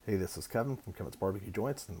Hey, this is Kevin from Kevin's Barbecue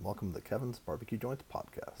Joints, and welcome to the Kevin's Barbecue Joints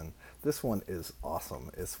podcast. And this one is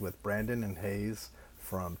awesome. It's with Brandon and Hayes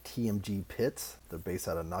from TMG Pits. They're based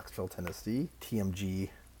out of Knoxville, Tennessee. TMG,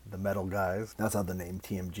 the metal guys. That's how the name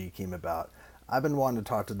TMG came about. I've been wanting to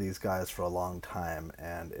talk to these guys for a long time,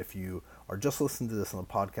 and if you are just listening to this on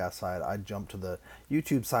the podcast side, I jumped to the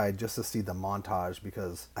YouTube side just to see the montage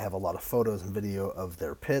because I have a lot of photos and video of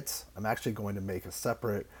their pits. I'm actually going to make a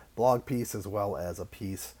separate blog piece as well as a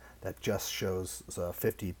piece that just shows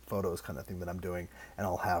 50 photos kind of thing that I'm doing, and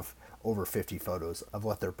I'll have over 50 photos of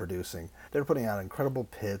what they're producing. They're putting out incredible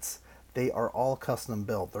pits. They are all custom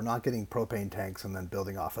built. They're not getting propane tanks and then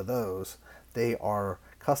building off of those. They are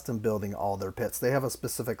custom building all their pits. They have a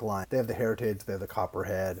specific line. They have the Heritage, they have the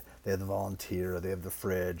Copperhead, they have the Volunteer, they have the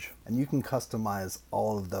Fridge, and you can customize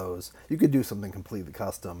all of those. You could do something completely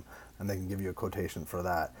custom and they can give you a quotation for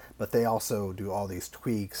that. But they also do all these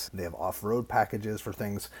tweaks. They have off-road packages for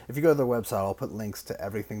things. If you go to their website, I'll put links to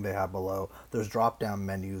everything they have below. There's drop-down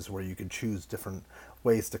menus where you can choose different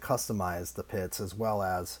ways to customize the pits, as well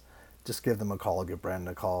as just give them a call, give Brandon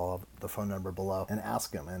a call, the phone number below, and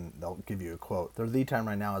ask them, and they'll give you a quote. Their lead time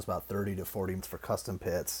right now is about 30 to 40 minutes for custom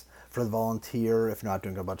pits. For the Volunteer, if you're not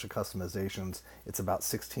doing a bunch of customizations, it's about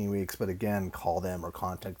 16 weeks, but again, call them or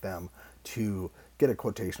contact them to get a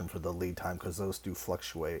quotation for the lead time, because those do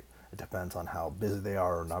fluctuate. It depends on how busy they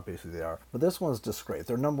are or not busy they are. But this one's just great.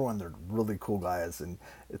 They're number one. They're really cool guys, and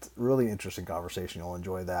it's a really interesting conversation. You'll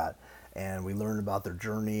enjoy that. And we learn about their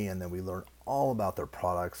journey, and then we learn all about their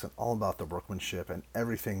products and all about the workmanship and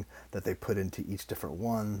everything that they put into each different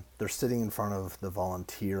one. They're sitting in front of the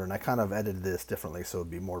Volunteer, and I kind of edited this differently so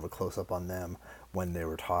it'd be more of a close-up on them when they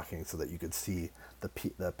were talking so that you could see the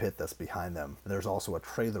pit that's behind them. And there's also a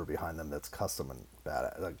trailer behind them that's custom and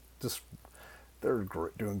bad. Like, just they're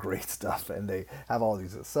doing great stuff, and they have all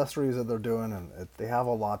these accessories that they're doing, and they have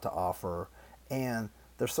a lot to offer, and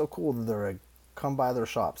they're so cool that they're come by their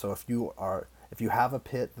shop. So if you have a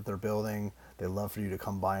pit that they're building, they love for you to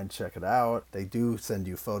come by and check it out. They do send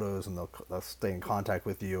you photos, and they'll stay in contact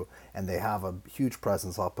with you, and they have a huge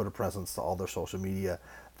presence. I'll put a presence to all their social media.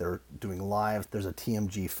 They're doing live. There's a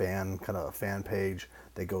TMG fan, kind of a fan page.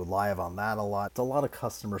 They go live on that a lot. It's a lot of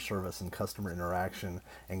customer service and customer interaction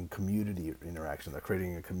and community interaction. They're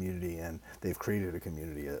creating a community, and they've created a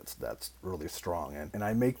community that's really strong. And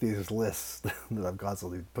I make these lists that I'm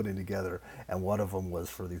constantly putting together, and one of them was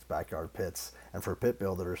for these backyard pits and for pit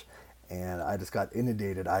builders. And I just got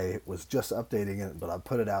inundated. I was just updating it, but I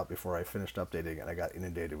put it out before I finished updating it, and I got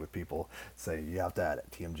inundated with people saying, you have to add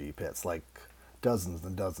TMG pits, like dozens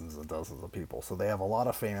and dozens and dozens of people. So they have a lot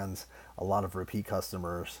of fans, a lot of repeat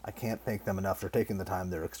customers. I can't thank them enough for taking the time.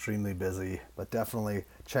 They're extremely busy, but definitely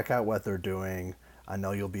check out what they're doing. I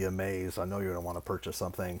know you'll be amazed. I know you're going to want to purchase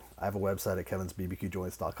something. I have a website at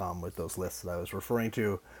kevinsbbqjoints.com with those lists that I was referring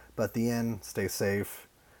to. But at the end, stay safe.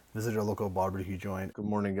 Visit your local barbecue joint. Good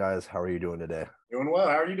morning, guys. How are you doing today? Doing well.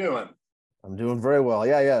 How are you doing? I'm doing very well.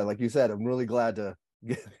 Yeah. Like you said, I'm really glad to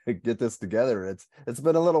get this together. It's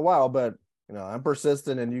been a little while, but I'm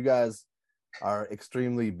persistent, and you guys are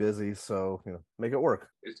extremely busy, so make it work.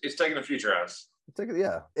 It's taking a few tries.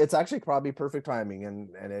 It's actually probably perfect timing,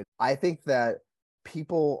 and I think that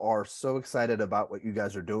people are so excited about what you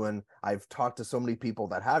guys are doing. I've talked to so many people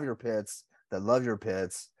that have your pits, that love your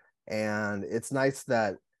pits, and it's nice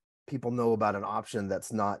that people know about an option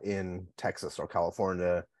that's not in Texas or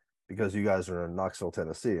California, because you guys are in Knoxville,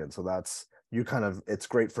 Tennessee, and so that's it's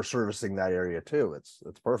great for servicing that area too. It's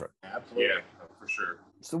perfect. Absolutely. Yeah, for sure.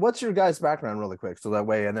 So what's your guys' background really quick, so that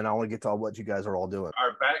way, and then I want to get to what you guys are all doing.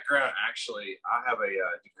 Our background, actually, I have a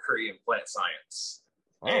degree in plant science.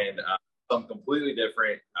 Oh. And some completely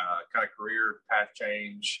different kind of career path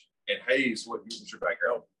change. And Hayes, what was your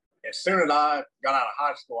background? As soon as I got out of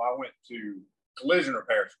high school, I went to collision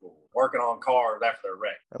repair school, working on cars after they're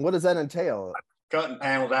wrecked. And what does that entail? Cutting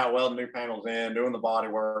panels out, welding new panels in, doing the body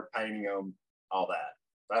work, painting them, all that.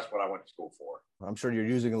 That's what I went to school for. I'm sure you're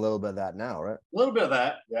using a little bit of that now, right? A little bit of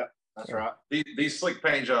that. Yep, that's right. These slick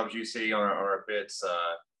paint jobs you see on our pits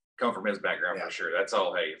come from his background for sure. That's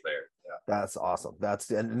all Hayes there. Yeah. That's awesome.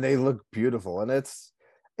 And they look beautiful. And it's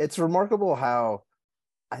remarkable how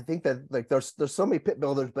I think that, like, there's so many pit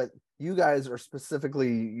builders, but you guys are specifically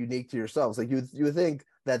unique to yourselves. Like, you would think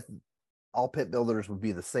that all pit builders would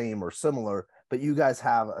be the same or similar, but you guys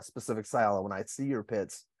have a specific style. And when I see your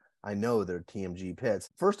pits, I know they're TMG pits.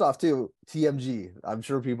 First off, too, TMG. I'm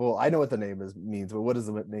sure I know what the name means, but what does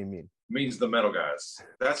the name mean? It means the metal guys.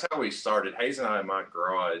 That's how we started. Hayes and I, in my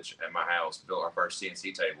garage at my house, built our first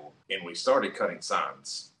CNC table, and we started cutting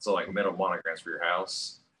signs. So like metal monograms for your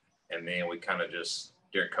house. And then we kind of just,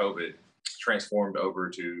 during COVID, transformed over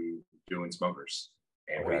to doing smokers,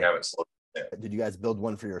 and we Okay. haven't slowed down. Did you guys build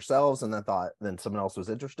one for yourselves and then someone else was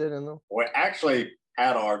interested in them? We actually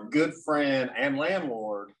had our good friend and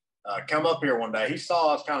landlord come up here one day. He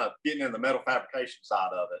saw us kind of getting in the metal fabrication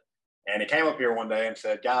side of it. And he came up here one day and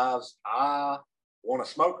said, guys, I want a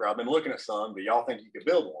smoker. I've been looking at some. Do y'all think you could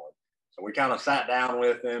build one? So we kind of sat down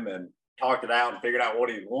with him and talked it out and figured out what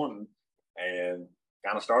he was wanting, and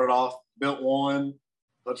kind of started off, built one,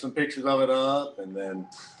 put some pictures of it up, and then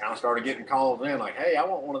kind of started getting calls in like, hey, I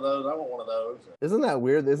want one of those. I want one of those. Isn't that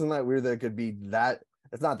weird? Isn't that weird that it could be that?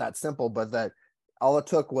 It's not that simple, but that all it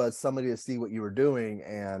took was somebody to see what you were doing,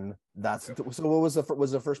 and that's so. What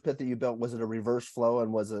was the first pit that you built? Was it a reverse flow,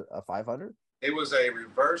 and was it a 500? It was a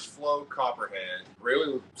reverse flow copperhead,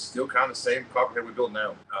 really still kind of the same copperhead we build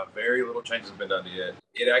now. Very little changes have been done to it.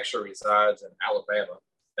 It actually resides in Alabama.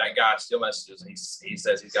 That guy still messages. He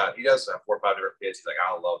says he does have 4 or 5 different pits. He's like,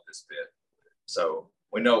 I love this pit. So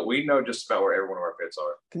we know just about where every one of our pits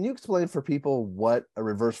are. Can you explain for people what a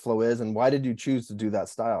reverse flow is and why did you choose to do that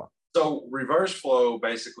style? So reverse flow,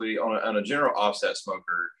 basically on a general offset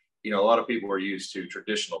smoker, a lot of people are used to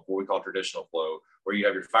traditional, what we call traditional flow, where you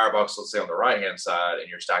have your firebox, let's say, on the right-hand side and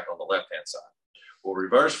you're stacked on the left-hand side. Well,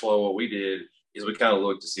 reverse flow, what we did is we kind of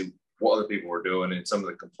looked to see what other people were doing and some of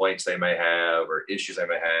the complaints they may have or issues they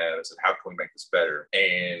may have, and said, how can we make this better?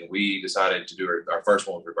 And we decided to do our first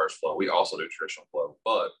one with reverse flow. We also do traditional flow,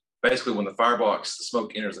 but basically when the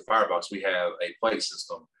smoke enters the firebox, we have a plate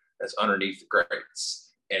system that's underneath the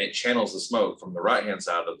grates, and it channels the smoke from the right-hand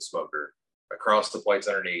side of the smoker across the plates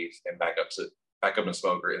underneath and back up in the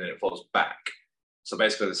smoker, and then it flows back. So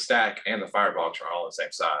basically the stack and the firebox are all on the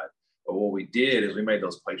same side. But what we did is we made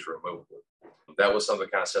those plates removable. That was something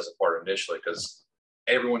that kind of sets apart initially, because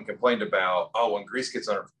everyone complained about, when grease gets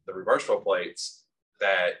under the reverse flow plates,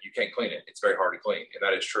 that you can't clean it. It's very hard to clean, and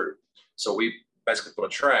that is true. So we basically put a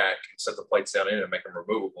track and set the plates down in and make them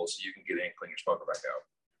removable so you can get in and clean your smoker back out.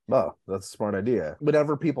 Oh, that's a smart idea.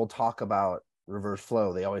 Whenever people talk about reverse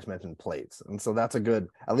flow, they always mention plates. And so that's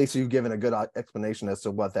at least you've given a good explanation as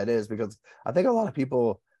to what that is, because I think a lot of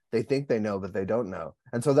people, they think they know, but they don't know.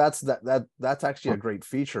 And so that's actually a great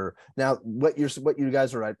feature. Now, what you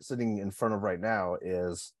guys are sitting in front of right now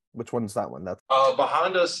is, which one's that one? That's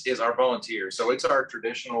behind us is our Volunteer. So it's our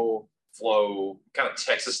traditional flow, kind of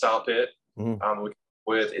Texas style pit. Mm-hmm.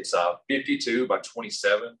 It's 52 by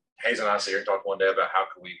 27. Hayes and I sit here and talked one day about how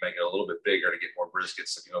can we make it a little bit bigger to get more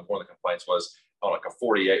briskets. One of the complaints was on like a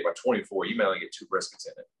 48 by 24, you may only get 2 briskets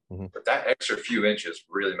in it. Mm-hmm. But that extra few inches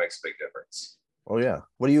really makes a big difference. Oh yeah.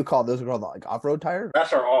 What do you call those? Are called like off-road tires?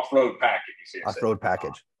 That's our off-road package. You see, off-road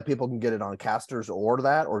package. People can get it on casters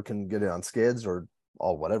or can get it on skids or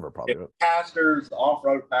all whatever. Probably casters, the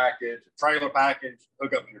off-road package, trailer package,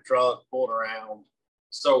 hook up your truck, pull it around.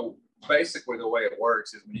 So basically, the way it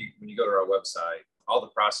works is when you go to our website, all the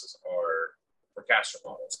prices are for caster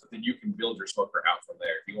models, but then you can build your smoker out from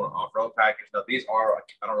there. If you want an off-road package, now these are,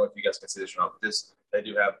 I don't know if you guys can see this or not, but they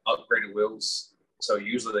do have upgraded wheels. So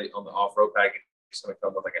usually on the off-road package, it's going to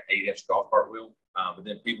come with like an 8-inch golf cart wheel, but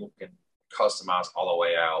then people can customize all the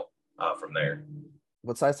way out from there.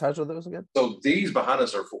 What size tires are those again? So these behind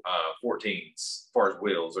us are 14s as far as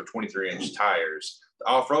wheels. They're 23-inch tires. The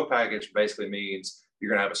off-road package basically means you're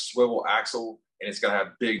going to have a swivel axle, and it's going to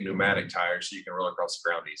have big pneumatic tires so you can roll across the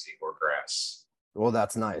ground easy or grass. Well,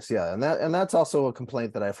 that's nice. Yeah. And that's also a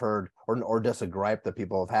complaint that I've heard, or just a gripe that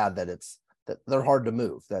people have had, that they're hard to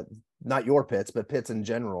move, that not your pits, but pits in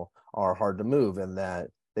general are hard to move, and that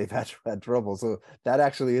they've had trouble. So that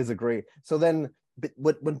actually is a great, so then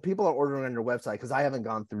when people are ordering on your website, because I haven't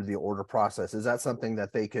gone through the order process, is that something that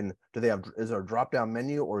is there a drop down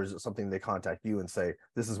menu, or is it something they contact you and say,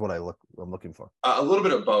 this is what I'm looking for? A little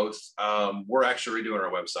bit of both. We're actually redoing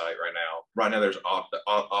our website right now. Right now there's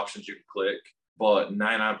options you can click, but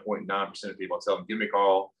 99.9% of people, I tell them, give me a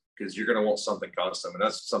call, because you're going to want something custom, and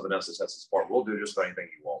that's something else that sets us apart. We'll do just about anything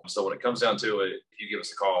you want. So when it comes down to it, if you give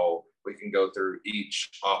us a call, we can go through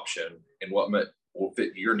each option and what will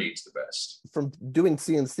fit your needs the best. From doing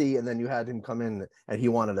CNC, and then you had him come in and he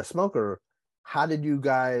wanted a smoker, how did you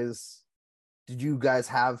guys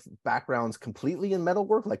have backgrounds completely in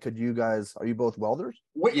metalwork? Like, are you both welders?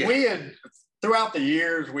 We had, throughout the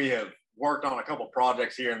years, we have worked on a couple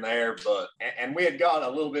projects here and there, and we had got a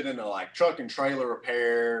little bit into like truck and trailer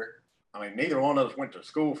repair. I mean, neither one of us went to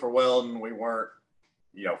school for welding. We weren't,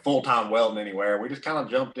 full-time welding anywhere. We just kind of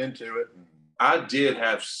jumped into it. I did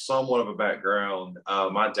have somewhat of a background.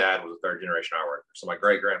 My dad was a third-generation iron worker. So my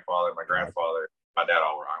great-grandfather, my grandfather, my dad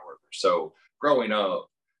all were iron workers. So growing up,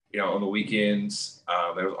 on the weekends,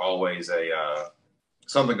 there was always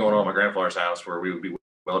something going on at my grandfather's house where we would be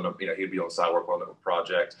welding them. He'd be on the side working on a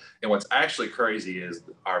project. And what's actually crazy is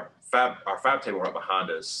our fab table right behind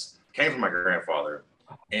us came from my grandfather.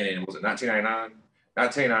 And it was 1999.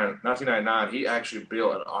 1999, he actually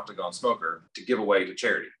built an octagon smoker to give away to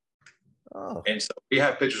charity. Oh. And so we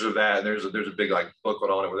have pictures of that. And there's a big booklet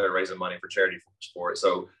on it where they're raising money for charity for it.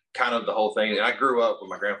 So kind of the whole thing. And I grew up with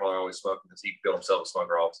my grandfather always smoking because he built himself a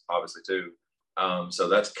smoker, obviously too. So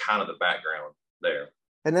that's kind of the background there.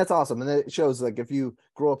 And that's awesome. And it shows if you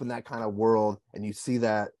grow up in that kind of world and you see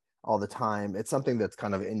that all the time, it's something that's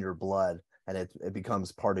kind of in your blood and it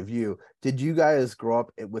becomes part of you. Did you guys grow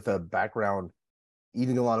up with a background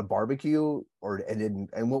eating a lot of barbecue, and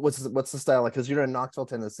what's the style like? Because you're in Knoxville,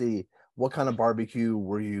 Tennessee. What kind of barbecue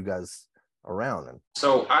were you guys around in?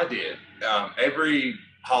 So I did every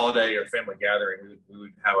holiday or family gathering, we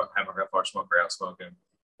would have my grandfather smoker out smoking,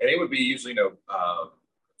 and it would be usually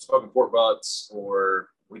smoking pork butts, or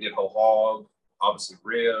we did whole hog, obviously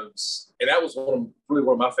ribs, and that was really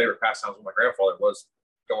one of my favorite pastimes with my grandfather was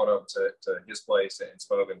going up to his place and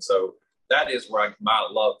smoking. So that is where my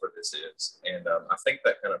love for this is. And I think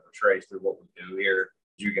that kind of portrays through what we do here.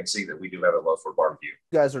 You can see that we do have a love for barbecue.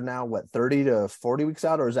 You guys are now, 30 to 40 weeks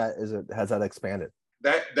out, or has that expanded?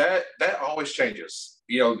 That always changes.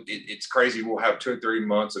 It's crazy. We'll have 2 or 3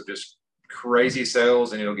 months of just crazy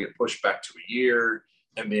sales, and it'll get pushed back to a year.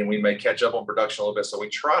 And then we may catch up on production a little bit. So we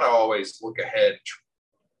try to always look ahead,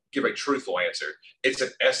 give a truthful answer. It's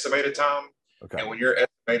an estimated time. Okay. And when you're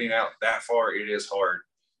estimating out that far, it is hard,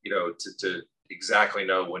 to exactly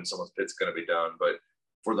know when someone's pit's going to be done. But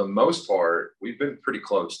for the most part, we've been pretty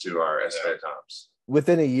close to our estimated times.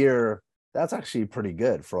 Within a year, that's actually pretty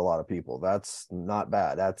good for a lot of people. That's not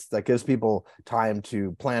bad. That gives people time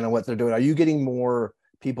to plan on what they're doing. Are you getting more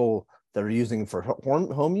people that are using for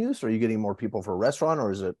home use? Or are you getting more people for restaurant,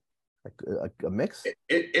 or is it a mix?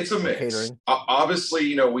 It's a mix. Catering.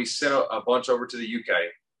 Obviously, we sent a bunch over to the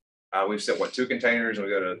UK. We've sent 2 containers, and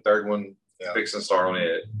we got a third one fixing to start on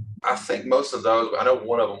it. I think most of those, I know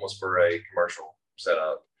one of them was for a commercial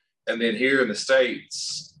setup. And then here in the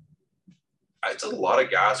States, it's a lot of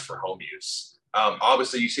guys for home use.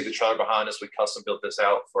 Obviously, you see the trailer behind us. We custom built this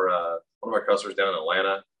out for one of our customers down in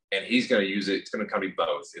Atlanta, and he's going to use it. It's going to kind of be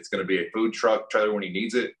both. It's going to be a food truck trailer when he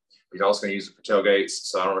needs it. He's also going to use it for tailgates.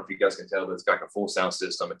 So I don't know if you guys can tell, but it's got a full sound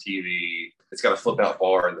system, a TV. It's got a flip out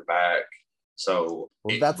bar in the back. So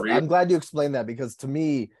I'm glad you explained that, because to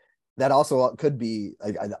me, that also could be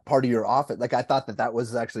a part of your office. I thought that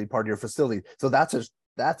was actually part of your facility. So that's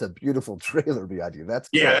a beautiful trailer behind you. That's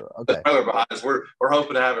okay. The trailer behind us. We're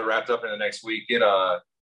hoping to have it wrapped up in the next week. It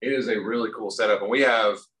is a really cool setup, and we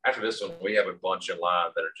have, after this one, we have a bunch in line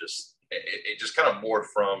that are just it just kind of morphed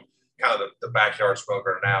from kind of the backyard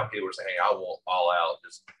smoker. Now people are saying, "Hey, I want all out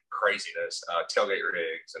just craziness, tailgate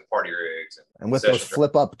rigs and party rigs, and with those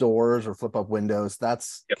flip up doors or flip up windows."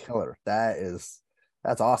 That's killer.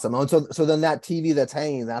 That's awesome. Oh, and so then that TV that's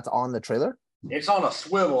hanging, that's on the trailer? It's on a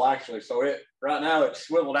swivel, actually. So right now it's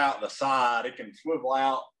swiveled out the side. It can swivel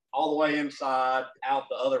out all the way inside, out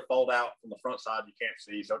the other fold out from the front side you can't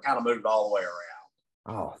see. So it kind of moved all the way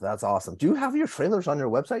around. Oh, that's awesome. Do you have your trailers on your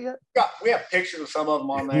website yet? We have pictures of some of them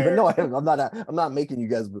on there. No, I'm not making you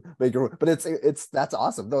guys make your, but that's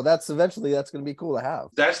awesome. No, that's going to be cool to have.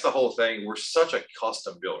 That's the whole thing. We're such a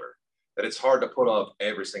custom builder that it's hard to put up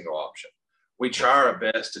every single option. We try our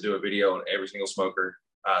best to do a video on every single smoker.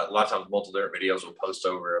 A lot of times, multiple different videos we'll post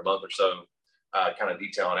over a month or so, kind of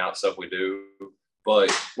detailing out stuff we do.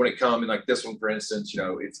 But when it comes, like this one, for instance,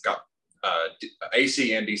 it's got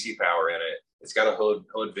AC and DC power in it. It's got a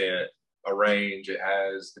hood vent, a range. It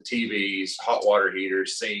has the TVs, hot water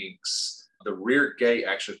heaters, sinks. The rear gate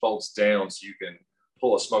actually folds down so you can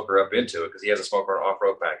pull a smoker up into it, because he has a smoker and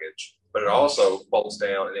off-road package. But it also folds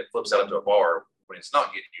down and it flips out into a bar when it's not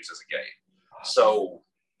getting used as a gate. So,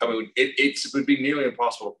 I mean, it would be nearly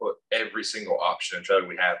impossible to put every single option and trailer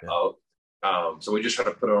we have up. So we just try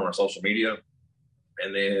to put it on our social media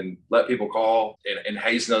and then let people call. And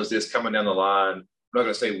Hayes knows this coming down the line. I'm not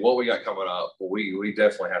going to say what we got coming up, but we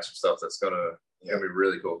definitely have some stuff that's going to be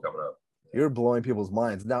really cool coming up. You're blowing people's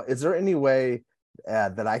minds. Now, is there any way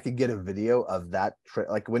that I could get a video of that,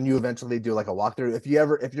 like when you eventually do like a walkthrough? If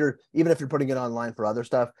you're putting it online for other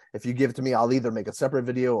stuff, if you give it to me, I'll either make a separate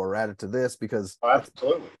video or add it to this, because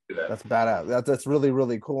absolutely, that's badass. That's really,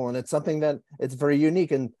 really cool, and it's something that it's very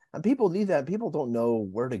unique, and people need that. People don't know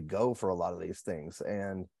where to go for a lot of these things,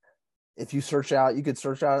 and if you could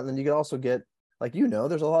search out, and then you could also get,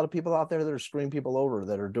 there's a lot of people out there that are screwing people over,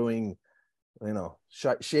 that are doing,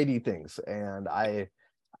 shady things, and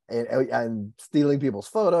and stealing people's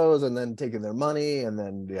photos and then taking their money. And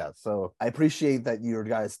then, yeah, so I appreciate that you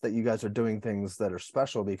guys are doing things that are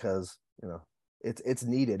special because, you know, it's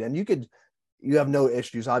needed. And you have no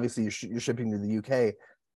issues. Obviously you're shipping to the UK.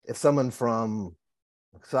 If someone from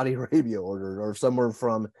Saudi Arabia ordered, or somewhere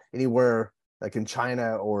from anywhere like in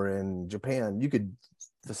China or in Japan, you could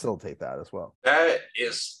facilitate that as well. That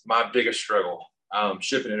is my biggest struggle,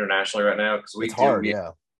 shipping internationally right now, because it's hard.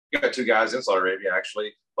 Yeah, we got 2 guys in Saudi Arabia,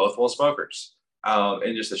 actually, both want smokers.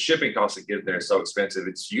 And just the shipping cost to get there is so expensive.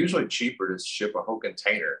 It's usually cheaper to ship a whole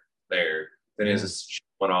container there than it is to ship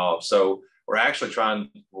one off. So we're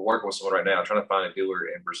working with someone right now, trying to find a dealer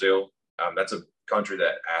in Brazil. That's a country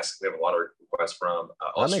that we have a lot of requests from.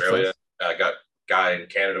 Australia, got a guy in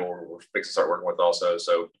Canada we're fixing to start working with also.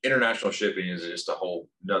 So international shipping is just a whole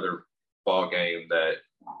another ball game that,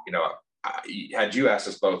 you know, had you asked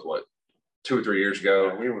us both, 2 or 3 years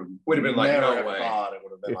ago, we would have been like, no way. It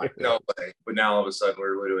would have been like, no way. But now all of a sudden,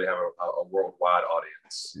 we literally have a worldwide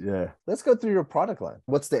audience. Yeah. Let's go through your product line.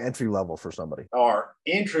 What's the entry level for somebody? Our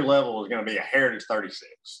entry level is going to be a Heritage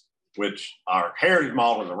 36, which our Heritage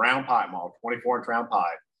model is a round pipe model, 24-inch round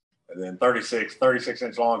pipe, and then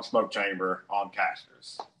 36-inch long smoke chamber on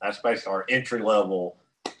casters. That's basically our entry level,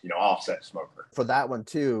 you know, offset smoker. For that one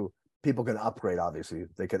too, people can upgrade. Obviously,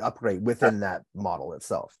 they could upgrade within that model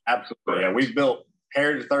itself. Absolutely, yeah. We built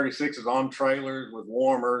Heritage 36s on trailers with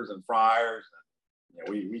warmers and fryers.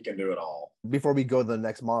 And, you know, we can do it all. Before we go to the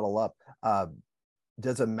next model up,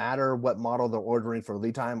 does it matter what model they're ordering for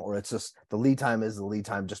lead time, or it's just the lead time is the lead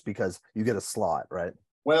time just because you get a slot, right?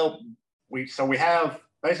 Well, we have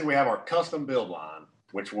our custom build line,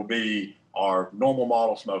 which will be our normal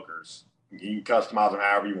model smokers. You can customize them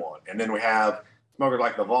however you want, and then we have smokers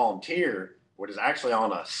like the Volunteer, which is actually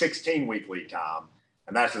on a 16-week lead time,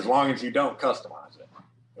 and that's as long as you don't customize it.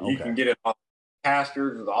 You can get it on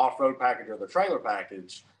casters or the off-road package or the trailer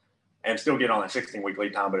package and still get on that 16-week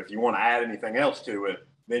lead time. But if you want to add anything else to it,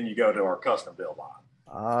 then you go to our custom build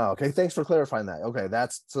line. Okay. Thanks for clarifying that. Okay.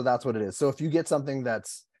 That's what it is. So if you get something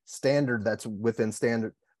that's standard, that's within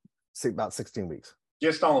standard, about 16 weeks.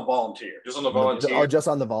 Just on the Volunteer. Just on the Volunteer. Just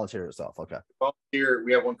on the Volunteer itself. Okay. Volunteer,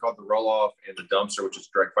 we have one called the Roll-Off and the Dumpster, which is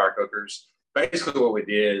direct fire cookers. Basically, what we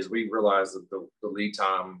did is we realized that the lead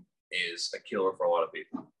time is a killer for a lot of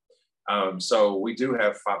people. So we do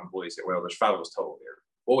have 5 employees here. Well, there's 5 of us total here.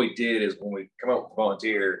 What we did is when we come up with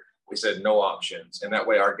Volunteer, we said no options. And that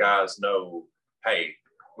way our guys know, hey,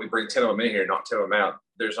 we bring 10 of them in here, not 10 of them out.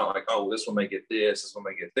 There's not like, oh, this one may get this one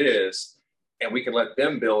may get this. And we can let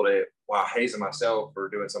them build it while Hayes and myself are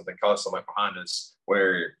doing something custom like behind us,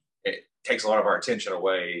 where it takes a lot of our attention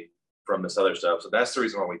away from this other stuff. So that's the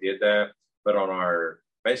reason why we did that. But on our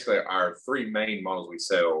 3 main models we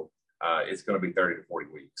sell, it's going to be 30 to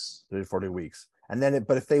 40 weeks. 30 to 40 weeks. And then,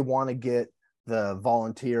 but if they want to get the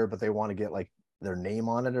Volunteer, but they want to get like their name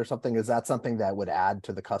on it or something, is that something that would add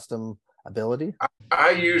to the custom ability?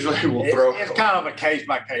 I usually will throw. It's kind of a case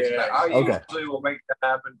by case. Yeah, I usually will make that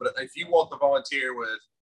happen. But if you want the Volunteer with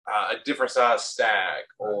a different size stack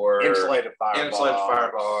or insulated firebox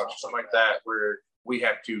or something like that, where we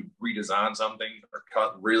have to redesign something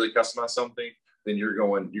or really customize something, then you're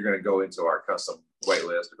going to go into our custom wait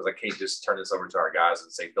list, because I can't just turn this over to our guys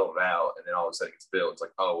and say build it out, and then all of a sudden it's built. It's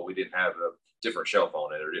like, oh, well, we didn't have a different shelf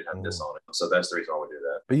on it or didn't have this on it. So that's the reason why we do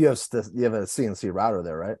that. But you have a CNC router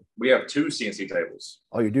there, right? We have 2 CNC tables.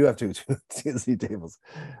 Oh, you do have two CNC tables.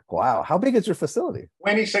 Wow. How big is your facility?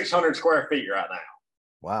 2,600 square feet right now.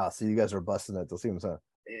 Wow. So you guys are busting at the seams, huh?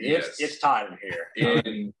 It's tight in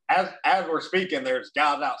here. As we're speaking, there's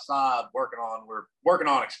guys outside working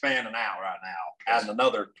on expanding out right now, adding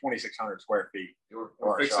another 2,600 square feet.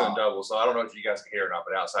 We're fixing a double, so I don't know if you guys can hear it or not,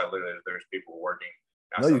 but outside literally there's people working.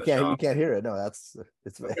 No, you can't. You can't hear it. No, it's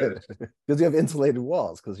because you have insulated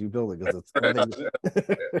walls because you build it.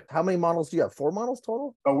 Because How many models do you have? 4 models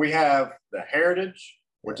total? So we have the Heritage,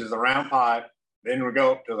 which is the round pipe. Then we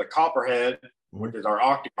go up to the Copperhead, which is our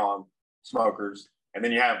Octagon smokers. And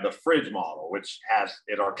then you have the fridge model, which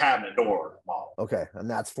is our cabinet door model. Okay. And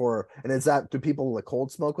do people like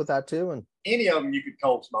cold smoke with that too? And any of them you could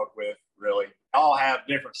cold smoke with, really. All have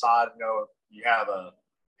different sizes. You know, you have a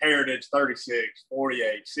Heritage 36,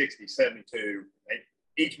 48, 60, 72.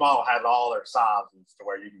 Each model has all their sizes to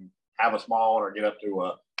where you can have a small one or get up to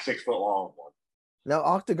a 6-foot long one. Now,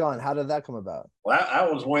 Octagon, how did that come about? Well, that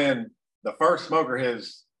was when the first smoker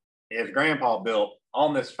his grandpa built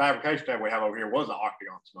on this fabrication table we have over here was an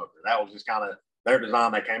Octagon smoker. That was just kind of their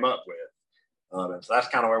design they came up with. And so that's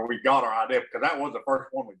kind of where we got our idea, because that was the first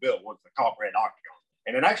one we built, was the Copperhead Octagon.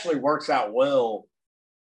 And it actually works out well,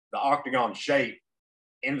 the Octagon shape,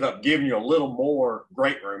 ends up giving you a little more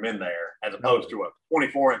grate room in there as opposed to a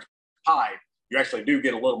 24-inch pipe. You actually do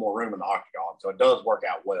get a little more room in the octagon. So it does work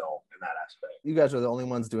out well in that aspect. You guys are the only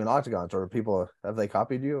ones doing octagons, or people, have they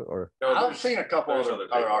copied you? Or No, I've seen a couple of other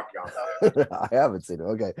octagons out there. I haven't seen it.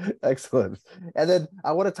 Okay, excellent. And then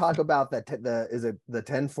I want to talk about that. Is it the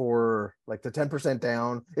 10 for like the 10%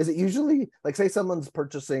 down? Is it usually like, say someone's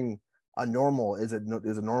purchasing a normal? Is it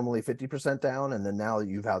normally 50% down, and then now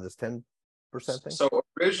you've had this 10% thing? So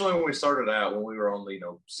originally, when we started out, when we were only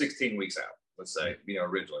 16 weeks out, let's say,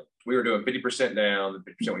 originally we were doing 50% down, and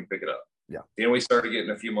 50% we pick it up. Yeah. Then we started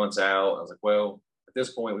getting a few months out. I was like, well, at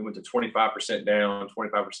this point, we went to 25% down,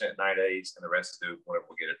 25% 9 days, and the rest do whenever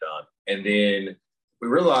we get it done. And then we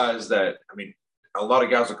realized that, a lot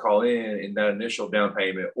of guys will call in that initial down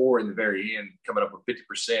payment, or in the very end, coming up with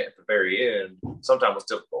 50% at the very end, sometimes was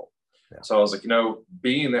difficult. Yeah. So I was like,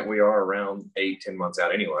 being that we are around 8-10 months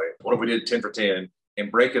out anyway, what if we did 10 for 10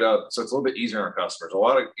 and break it up so it's a little bit easier on our customers? A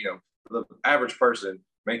lot of, the average person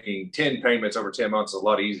making 10 payments over 10 months is a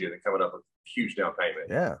lot easier than coming up with a huge down payment.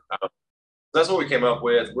 Yeah. That's what we came up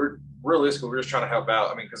with. We're just trying to help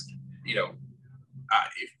out. Because,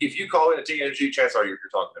 if you call in a TMG, chances are you're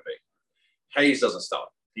talking to me. Hayes doesn't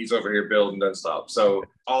stop. He's over here building, doesn't stop. So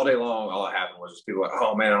all day long, all that happened was just people like,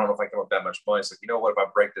 oh man, I don't know if I can come up that much money. It's like, what, if I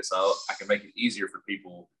break this out, I can make it easier for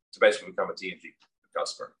people to basically become a TMG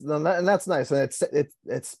customer. And that's nice. And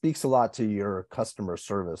it speaks a lot to your customer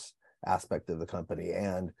service aspect of the company.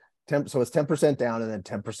 And so it's 10% down and then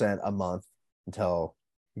 10% a month until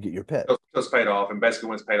you get your pit. So it's paid off, and basically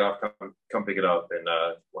when it's paid off, come pick it up, and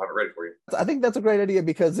we'll have it ready for you. I think that's a great idea,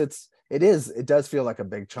 because it does feel like a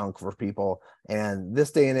big chunk for people. And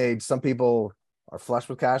this day and age, some people are flush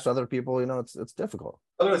with cash, other people, it's difficult.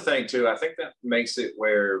 Other thing too, I think that makes it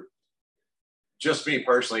where, just me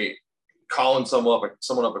personally, calling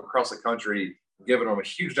someone up across the country, giving them a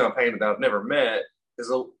huge down payment that I've never met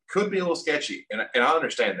could be a little sketchy, and I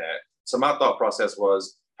understand that. So my thought process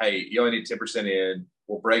was, hey, you only need 10% in.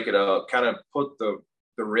 We'll break it up, kind of put the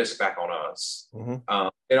risk back on us. Mm-hmm.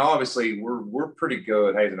 And obviously, we're pretty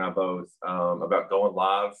good, Hayes and I both, about going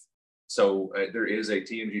live. So there is a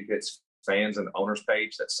TMG Pits fans and owners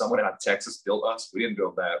page that someone out of Texas built us. We didn't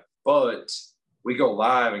build that, but we go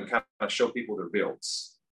live and kind of show people their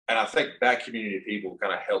builds. And I think that community of people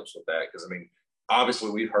kind of helps with that, because obviously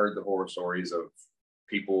we've heard the horror stories of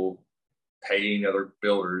people paying other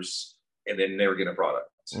builders and then never getting a product.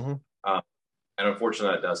 Mm-hmm. And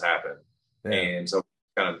unfortunately, that does happen. Yeah. And so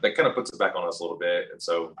that kind of puts it back on us a little bit. And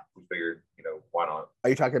so we figured, why not? Are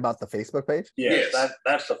you talking about the Facebook page? Yes.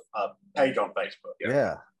 That's a page on Facebook.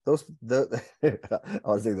 Yeah. I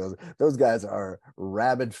was saying those guys are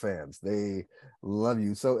rabid fans. They love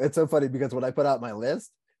you. So it's so funny, because when I put out my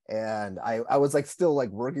list, and I was still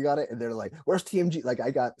working on it, and they're like, where's TMG?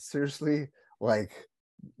 I got seriously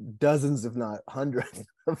dozens, if not hundreds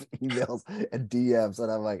of emails and DMs.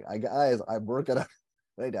 And I'm like, guys, I'm working on it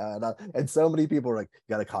right now. And so many people are like,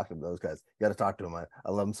 you got to talk to those guys. You got to talk to them.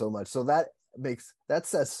 I love them so much. So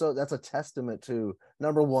that's a testament to,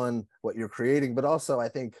 number one, what you're creating, but also I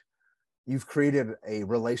think you've created a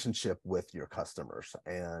relationship with your customers.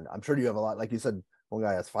 And I'm sure you have a lot, like you said, one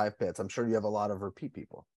guy has 5 pits. I'm sure you have a lot of repeat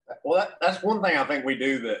people. Well, that's one thing I think we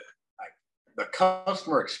do, that the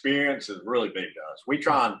customer experience is really big to us. We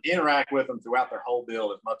try and interact with them throughout their whole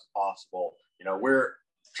build as much as possible. We're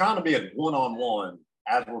trying to be a one-on-one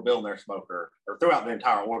as we're building their smoker, or throughout the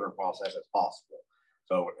entire ordering process as possible.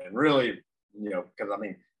 So, and really, because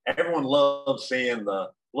everyone loves seeing the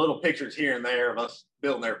little pictures here and there of us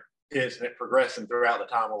building their pits and it progressing throughout the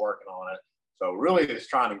time we're working on it. So really just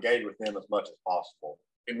trying to engage with them as much as possible.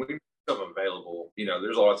 And we become available.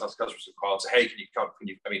 There's a lot of times customers who call and say, hey, can you come?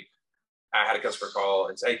 I had a customer call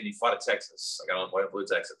and say, hey, can you fly to Texas? I got on a plane to flew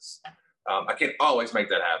to Texas. I can't always make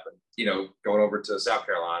that happen. Going over to South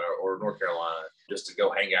Carolina or North Carolina just to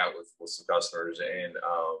go hang out with some customers and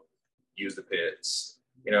use the pits.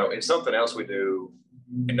 And something else we do,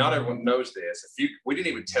 and not everyone knows this. We didn't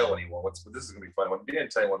even tell anyone. This is going to be funny. We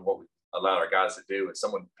didn't tell anyone what we allowed our guys to do, and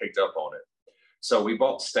someone picked up on it. So we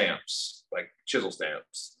bought stamps, like chisel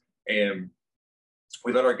stamps, and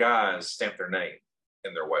we let our guys stamp their name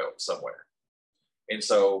in their weld somewhere. And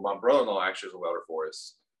so my brother-in-law actually is a welder for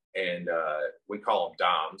us, and we call him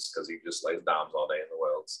dimes because he just lays dimes all day in the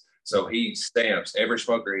welds. So he stamps every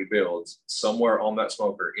smoker he builds. Somewhere on that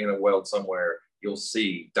smoker in a weld somewhere, you'll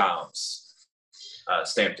see dimes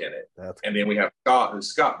stamped in it. And then we have Scott, who's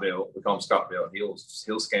Scott built. We call him Scott built.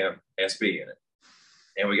 He'll stamp SB in it.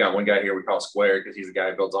 And we got one guy here we call Square because he's the guy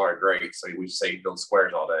who builds all our grates. So we say he builds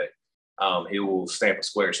squares all day. He will stamp a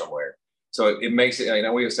square somewhere. So it makes it,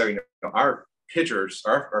 we would say, our pictures,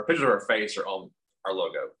 our pictures of our face are on our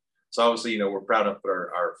logo. So obviously, we're proud enough to put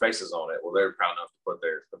our faces on it. Well, they're proud enough to put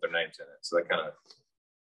their names in it. So that kind of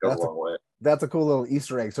goes a long way. That's a cool little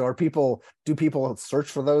Easter egg. So do people search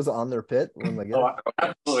for those on their pit when they get it?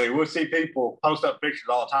 Absolutely. We'll see people post up pictures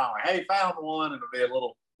all the time. Like, hey, found one, and it'll be a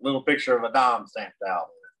little picture of a dime stamped out.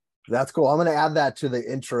 That's cool. I'm going to add that to the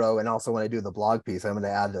intro, and also when I do the blog piece, I'm going to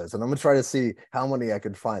add those, and I'm going to try to see how many I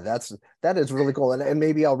can find. That is really cool, and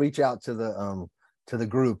maybe I'll reach out to the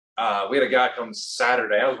group. We had a guy come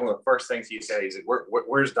Saturday. That was one of the first things he said. He said,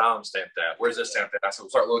 "Where's Dom stamped at? Where's this stamped at?" I said, "We'll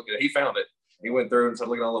start looking." He found it. He went through and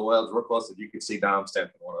started looking at all the webs real close, and you could see Dom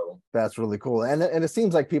stamped in one of them. That's really cool, and it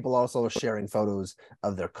seems like people also are sharing photos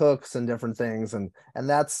of their cooks and different things, and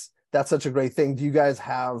that's such a great thing. Do you guys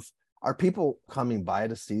are people coming by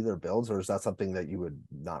to see their builds, or is that something that you would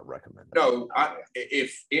not recommend? No,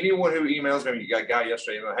 if anyone who emails me, you got a guy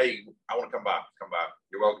yesterday, hey, I want to come by.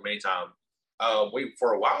 You're welcome anytime.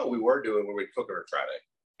 For a while we were doing where we'd cook every Friday,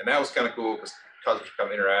 and that was kind of cool because customers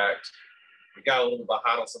come interact. We got a little bit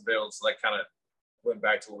behind on some builds, so that kind of went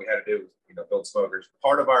back to what we had to do, build smokers.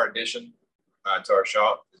 Part of our addition to our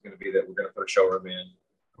shop is going to be that we're going to put a showroom in,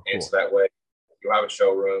 and so that way you'll have a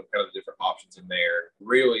showroom, kind of the different options in there.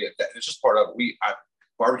 Really, it's just part of it.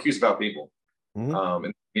 Barbecue's about people in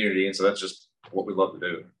the community, and so that's just what we love to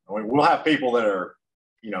do. I mean, we'll have people that are,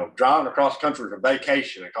 driving across the country for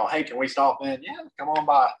vacation and call, hey, can we stop in? Yeah, come on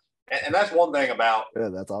by. And that's one thing about. Yeah,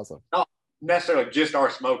 that's awesome. Not necessarily just our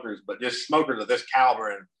smokers, but just smokers of this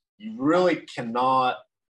caliber. And you really cannot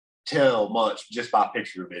tell much just by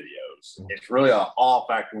picture videos. It's really an awe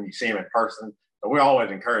factor when you see them in person. But we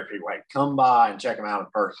always encourage people, hey, come by and check them out in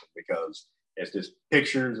person, because it's just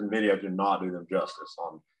pictures and videos do not do them justice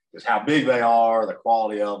on just how big they are, the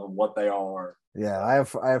quality of them, what they are. Yeah,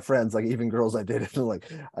 I have friends, like even girls I dated, like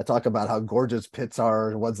I talk about how gorgeous pits are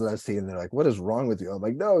and ones that I've seen, and they're like, what is wrong with you? I'm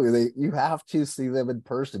like, no, you have to see them in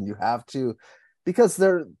person. You have to, because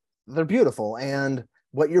they're beautiful, and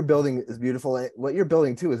what you're building is beautiful. What you're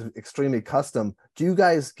building too is extremely custom. Do you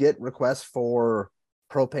guys get requests for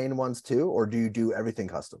propane ones too, or do you do everything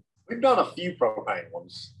custom? We've done a few propane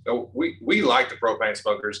ones. So we like the propane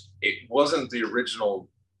smokers. It wasn't the original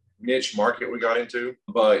niche market we got into,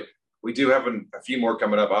 but we do have a few more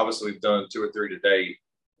coming up. Obviously, we've done 2 or 3 today,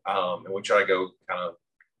 and we try to go kind of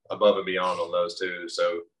above and beyond on those too.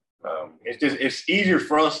 So it's easier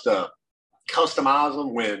for us to customize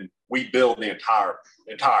them when we build the entire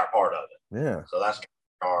part of it. Yeah. So that's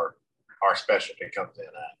our specialty comes in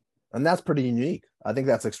at. And that's pretty unique. I think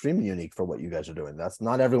that's extremely unique for what you guys are doing. That's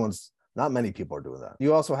not many people are doing that.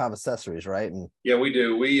 You also have accessories, right? And yeah, we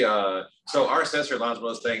do. So our accessory line is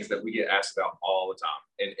one of those things that we get asked about all the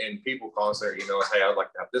time. And people call us there, hey, I'd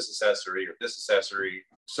like to have this accessory or this accessory.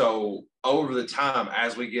 So over the time,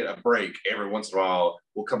 as we get a break, every once in a while,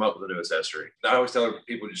 we'll come up with a new accessory. I always tell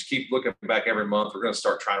people, just keep looking back every month. We're going to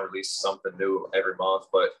start trying to release something new every month.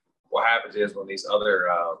 But what happens is when these other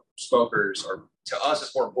smokers are, to us,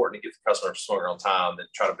 it's more important to get the customer smoker on time than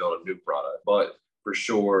try to build a new product. But for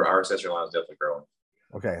sure, our accessory line is definitely growing.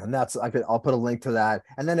 Okay, and I'll put a link to that.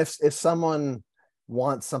 And then if someone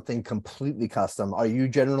wants something completely custom, are you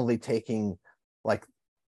generally taking, like,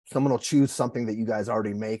 someone will choose something that you guys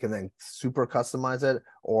already make and then super customize it,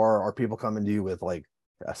 or are people coming to you with like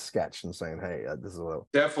a sketch and saying, hey, this is what?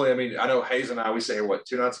 Definitely. I mean, I know Hayes and I, we say,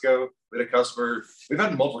 2 nights ago, we had a customer, we've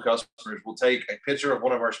had multiple customers will take a picture of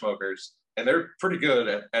one of our smokers, and they're pretty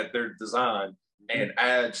good at their design, and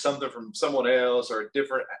add something from someone else or a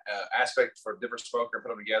different aspect for a different smoker and put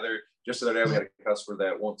them together. Just the other day, we had a customer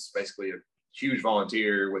that wants basically a huge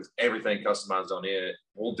volunteer with everything customized on it.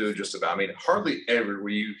 We'll do just about, hardly ever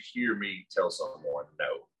will you hear me tell someone no.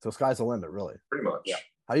 So sky's the limit, really. Pretty much. Yeah.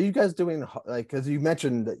 Are you guys doing, like, because you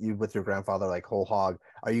mentioned that you with your grandfather, like whole hog,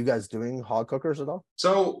 are you guys doing hog cookers at all?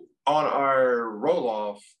 So on our roll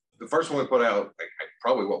off, the first one we put out,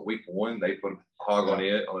 probably week 1, they put a hog on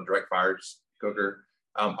it on a direct fire cooker.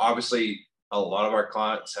 Obviously, a lot of our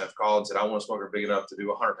clients have called and said, I want a smoker big enough to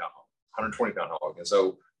do a 100-pound hog, 120-pound hog. And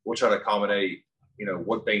so we'll try to accommodate,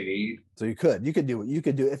 what they need. So you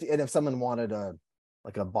could do if someone wanted a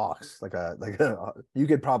box, you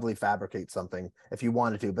could probably fabricate something if you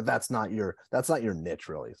wanted to, but that's not your niche,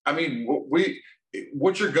 really.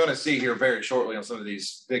 What you're going to see here very shortly on some of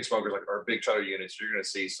these big smokers, like our big chutter units, you're going to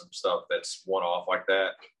see some stuff that's one off like that.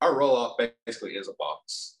 Our roll off basically is a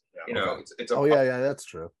box. It's a box. Yeah, that's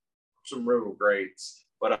true. Some real grades,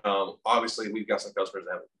 but obviously we've got some customers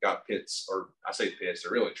that have got pits, or I say pits,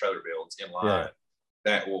 they're really trailer builds in line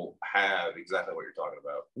that will have exactly what you're talking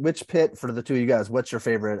about. Which pit for the two of you guys? What's your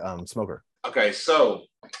favorite smoker? Okay, so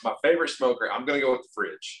my favorite smoker, I'm going to go with the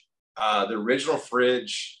fridge. The original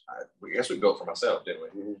fridge, I guess we built for myself, didn't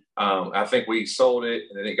we? Mm-hmm. I think we sold it,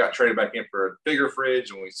 and then it got traded back in for a bigger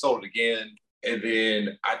fridge, and we sold it again. And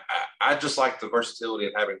then I just like the versatility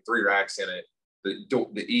of having 3 racks in it,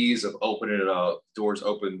 the ease of opening it up, doors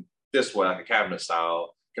open this way, like a cabinet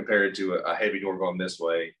style, compared to a heavy door going this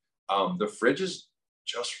way. The fridges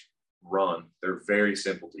just run. They're very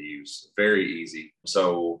simple to use, very easy.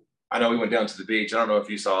 So I know we went down to the beach. I don't know if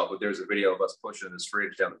you saw it, but there's a video of us pushing this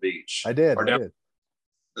fridge down the beach. I did. Or down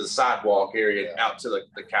the sidewalk area out to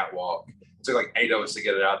the catwalk. It took like 8 of us to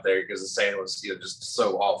get it out there because the sand was just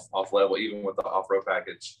so off level, even with the off-road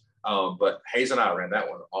package. But Hayes and I ran that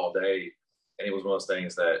one all day, and it was one of those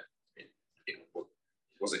things that it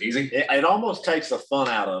was it easy? It almost takes the fun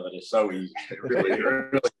out of it. It's so easy.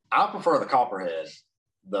 really. I prefer the Copperhead.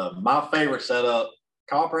 My favorite setup,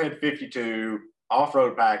 Copperhead 52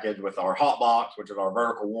 off-road package with our hot box, which is our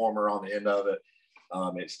vertical warmer on the end of it.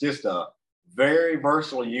 It's just a very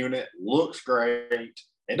versatile unit. Looks great.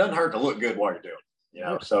 It doesn't hurt to look good while you're doing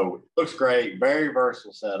it. So it looks great. Very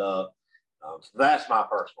versatile setup. So that's my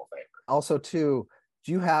personal favorite. Also, too,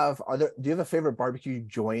 do you have a favorite barbecue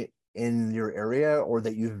joint in your area or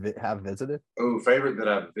that you have visited? Oh, favorite that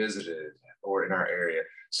I've visited or in our area.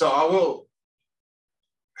 So I will.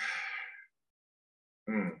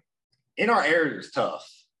 In our area is tough.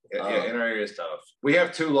 In our area is tough. We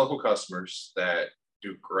have 2 local customers that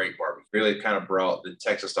do great barbecue. Really kind of brought the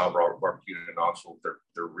Texas style barbecue to Knoxville.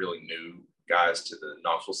 They're really new guys to the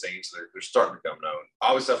Knoxville scene, so they're starting to become known.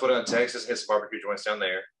 Obviously, I flew down to Texas, hit some barbecue joints down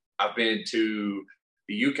there. I've been to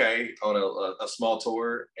the UK on a small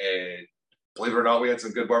tour, and believe it or not, we had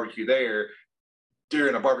some good barbecue there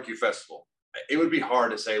during a barbecue festival. It would be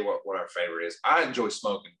hard to say what our favorite is. I enjoy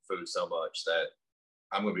smoking food so much that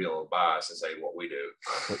I'm going to be a little biased and say what we do.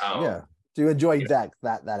 So you enjoy that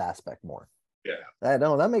aspect more. Yeah.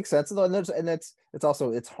 No, that makes sense. And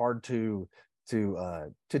it's hard to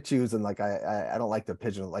choose. And like, I don't like the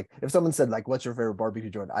pigeon. Like if someone said like, what's your favorite barbecue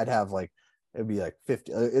joint? I'd have like, it'd be like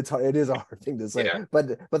 50. It is a hard thing to say,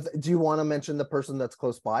 but do you want to mention the person that's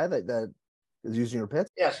close by that is using your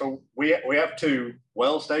pits? Yeah. So we have 2,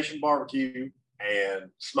 Well Station Barbecue and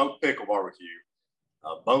Smoked Pickle Barbecue.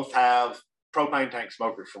 Both have propane tank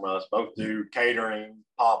smokers from us. Both do catering,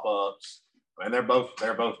 pop-ups, and they're both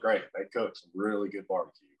great. They cook some really good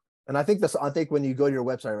barbecue. And I think when you go to your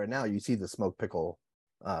website right now, you see the smoked pickle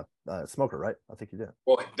smoker, right? I think you did.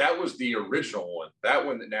 Well, that was the original one. That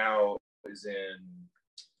one that now is in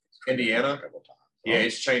Indiana. Yeah,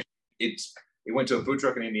 it's changed. It went to a food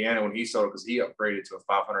truck in Indiana when he sold it because he upgraded to a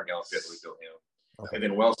 500-gallon pit that we built him. Okay. And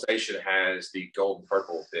then Well Station has the golden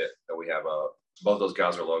purple pit that we have up. Both those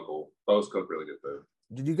guys are local. Both cook really good food.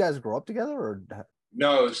 Did you guys grow up together or?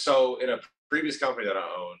 No. So in a previous company that I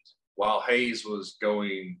owned, while Hayes was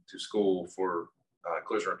going to school for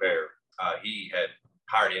collision repair, he had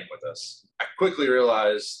hired in with us. I quickly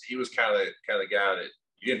realized he was kind of the guy that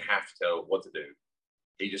you didn't have to tell what to do.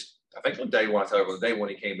 He just, I think on day one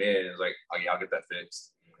he came in, it was like, oh yeah, I'll get that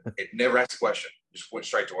fixed. It never asked a question. Just went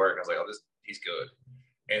straight to work. I was like, oh, he's good.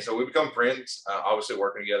 And so we become friends, obviously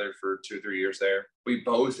working together for 2-3 years there. We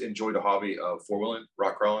both enjoyed the hobby of four-wheeling,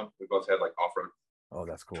 rock crawling. We both had like off-road. Oh,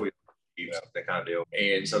 that's cool. That kind of deal.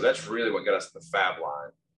 And so that's really what got us in the fab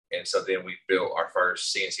line. And so then we built our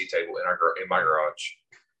first CNC table in my garage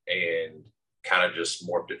and kind of just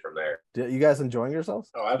morphed it from there. You guys enjoying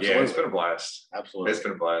yourselves? Oh, absolutely. Yeah, it's been a blast. Absolutely. It's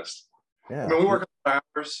been a blast. Yeah. I mean, we work on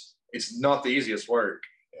hours. It's not the easiest work,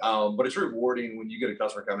 but it's rewarding when you get a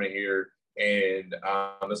customer coming in here. And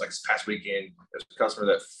it's like this past weekend, there's a customer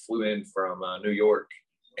that flew in from New York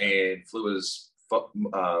and flew his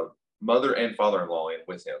mother and father-in-law in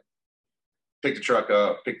with him. Picked the truck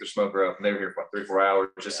up, picked the smoker up, and they were here for like 3-4 hours,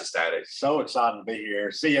 just ecstatic. So excited to be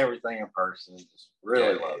here, see everything in person. Just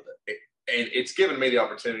really loved it. And it's given me the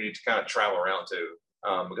opportunity to kind of travel around too,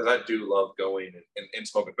 because I do love going and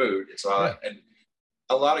smoking food. And so and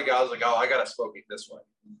a lot of guys are like, oh, I got to smoke it this way.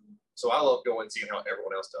 So I love going and seeing how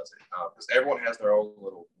everyone else does it, because everyone has their own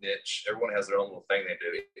little niche. Everyone has their own little thing they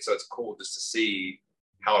do. So it's cool just to see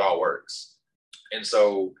how it all works. And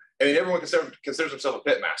so, I mean, everyone considers himself a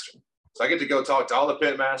pit master. So I get to go talk to all the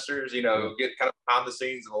pit masters, get kind of behind the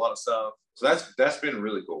scenes of a lot of stuff. So that's been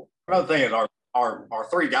really cool. Another thing is our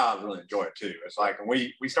 3 guys really enjoy it too. It's like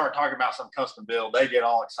when we start talking about some custom build, they get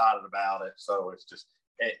all excited about it. So it's just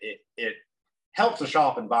it helps the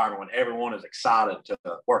shop environment when everyone is excited to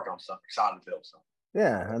work on something, excited to build something.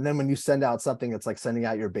 Yeah, and then when you send out something, it's like sending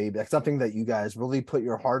out your baby, like something that you guys really put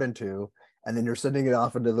your heart into, and then you're sending it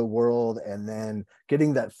off into the world, and then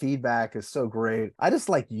getting that feedback is so great. I just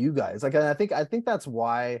like you guys. Like, and I think that's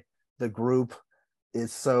why the group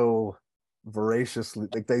is so voraciously,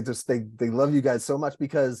 like they love you guys so much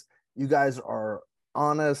because you guys are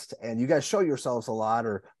honest and you guys show yourselves a lot,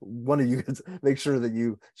 or one of you guys make sure that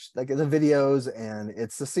you like in the videos, and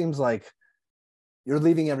it just seems like you're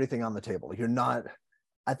leaving everything on the table. You're not,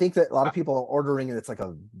 I think that a lot of people are ordering and it's like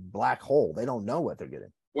a black hole. They don't know what they're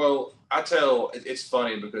getting. Well, it's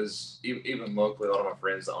funny because even locally, a lot of my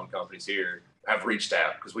friends that own companies here have reached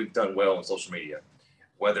out because we've done well on social media.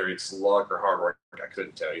 Whether it's luck or hard work, I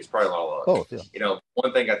couldn't tell you. It's probably a lot of luck. Oh, yeah. You know,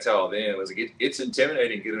 one thing I tell them is like, it's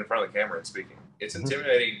intimidating getting in front of the camera and speaking. It's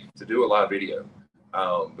intimidating to do a live video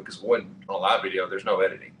because on a live video, there's no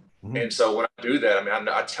editing. And so when I do that, I mean,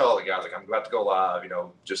 I tell the guys, like, I'm about to go live, you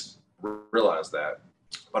know, just realize that.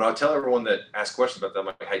 But I'll tell everyone that asks questions about that, I'm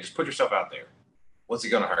like, hey, just put yourself out there. What's it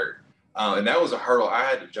going to hurt? And that was a hurdle I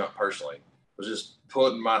had to jump personally, was just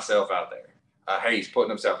putting myself out there. Hayes putting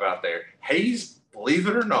himself out there. Hayes, believe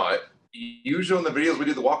it or not, usually in the videos we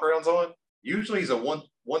do the walkarounds on, usually he's a one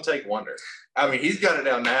take wonder. I mean, he's got it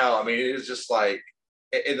down now. I mean, it's just like,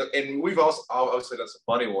 and we've also obviously done some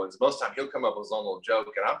funny ones. Most of the time he'll come up with his own little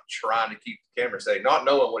joke, and I'm trying to keep the camera steady, not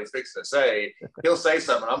knowing what he's fixing to say. He'll say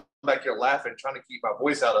something, I'm back here laughing, trying to keep my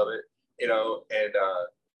voice out of it, you know, and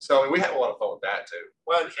so I mean, we have a lot of fun with that too.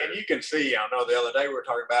 Well, and you can see, I know the other day we were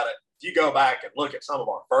talking about it. If you go back and look at some of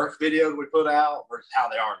our first videos we put out versus how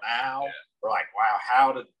they are now, we're like, wow,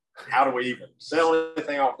 how do we even sell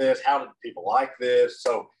anything off this? How did people like this?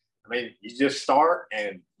 So, I mean, you just start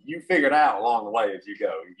and you figure it out along the way as you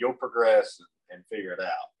go. You'll progress and figure it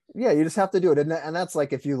out. Yeah, you just have to do it. And that's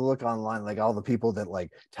like, if you look online, like all the people that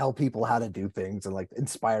like tell people how to do things and like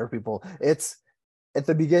inspire people, it's at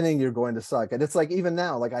the beginning, you're going to suck. And it's like, even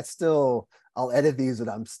now, like I'll edit these and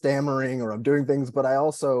I'm stammering or I'm doing things, but I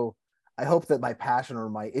hope that my passion or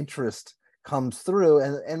my interest comes through.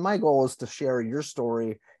 And my goal is to share your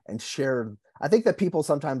story and share. I think that people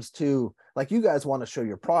sometimes too, like you guys want to show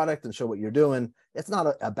your product and show what you're doing. It's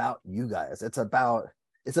not about you guys. It's about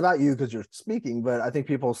you because you're speaking. But I think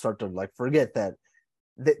people start to like forget that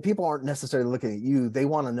people aren't necessarily looking at you. They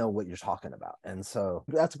want to know what you're talking about. And so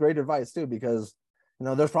that's great advice too, because, you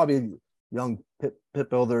know, there's probably young pit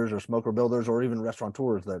builders or smoker builders or even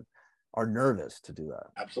restaurateurs that are nervous to do that.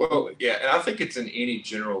 Absolutely. Well, yeah. And I think it's in any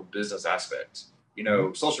general business aspect. You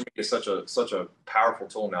know, social media is such a powerful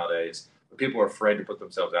tool nowadays, but people are afraid to put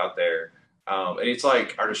themselves out there. And it's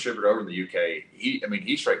like our distributor over in the UK,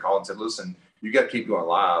 he straight called and said, listen, you got to keep going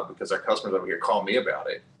live because our customers over here call me about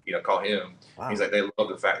it. You know, call him. Wow. He's like, they love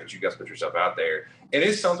the fact that you guys put yourself out there. And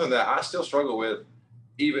it's something that I still struggle with,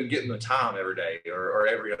 even getting the time every day or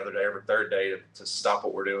every other day, every third day to stop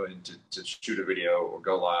what we're doing to shoot a video or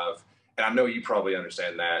go live. And I know you probably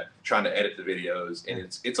understand that, trying to edit the videos. And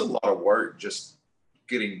it's a lot of work just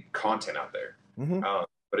getting content out there.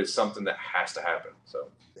 But it's something that has to happen. So,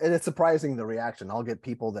 and it's surprising the reaction. I'll get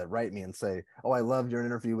people that write me and say, "Oh, I loved your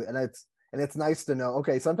interview," and it's nice to know.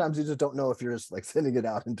 Okay, sometimes you just don't know if you're just like sending it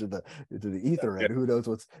out into the ether, and who knows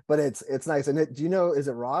what's. But it's nice. And do you know? Is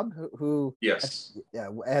it Rob who? Yes. Yeah,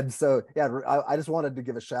 and so I just wanted to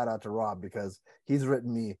give a shout out to Rob because he's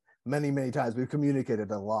written me many times. We've communicated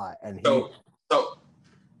a lot, and so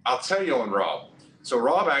I'll tell you on Rob. So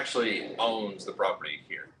Rob actually owns the property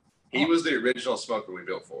here. He was the original smoker we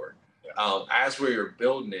built for. As we were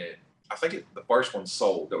building it, I think the first one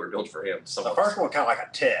sold that we built for him. The first one kind of like a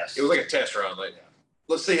test. It was like a test run. Like,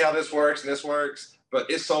 let's see how this works and this works. But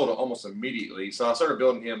it sold almost immediately. So I started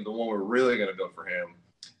building him the one we're really going to build for him.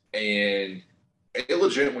 And it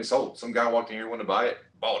legitimately sold. Some guy walked in here, wanted to buy it,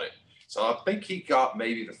 bought it. So I think he got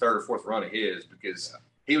maybe the third or fourth run of his because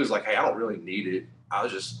he was like, hey, I don't really need it. I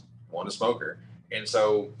was just want a smoker. And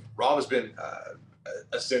so Rob has been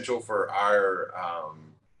essential for our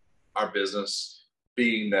business,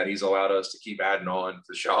 being that he's allowed us to keep adding on to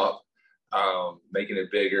the shop, making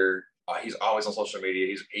it bigger. He's always on social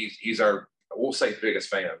media. He's our, we'll say, biggest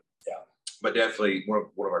fan. Yeah, but definitely one of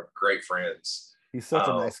our great friends. He's such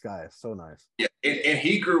a nice guy. So nice. Yeah, and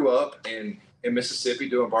he grew up in Mississippi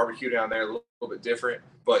doing barbecue down there, a little bit different.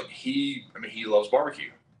 But he loves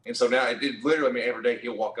barbecue, and so now it literally, every day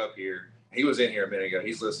he'll walk up here. He was in here a minute ago.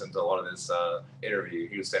 He's listening to a lot of this interview.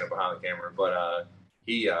 He was standing behind the camera, but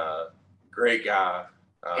he great guy.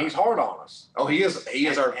 He's hard on us. Oh, he is. He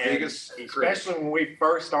is our biggest critic. Especially when we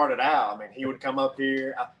first started out. He would come up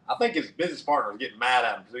here. I think his business partner was getting mad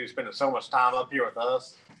at him because he was spending so much time up here with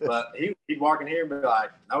us. But he'd walk in here and be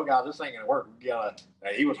like, "No, guys, this ain't gonna work. We gotta."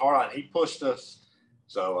 He was hard on it. He pushed us.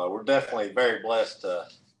 So we're definitely very blessed to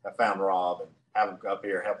have found Rob and have him up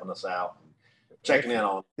here helping us out. checking in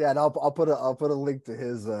on. Yeah, and I'll put a link to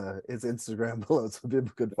his Instagram below so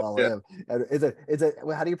people could follow him. And is it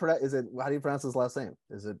how do you pronounce his last name?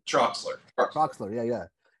 Is it Troxler? Troxler? Yeah.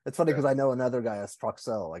 It's funny because I know another guy, as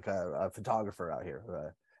Troxel, like a photographer out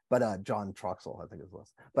here. But John Troxel, I think it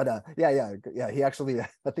was. But yeah. He actually,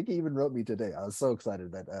 I think he even wrote me today. I was so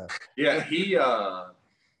excited that.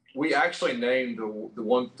 We actually named the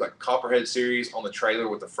one like Copperhead series on the trailer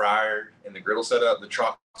with the fryer and the griddle setup the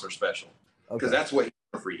Troxler Special, because that's what he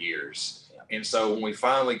wanted for years. And so when we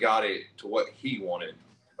finally got it to what he wanted,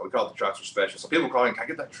 we called it the Troxler Special. So people calling, can I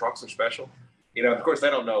get that Troxler Special? Of course they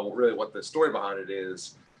don't know really what the story behind it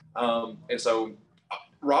is. And so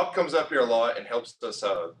Rob comes up here a lot and helps us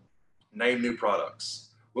name new products.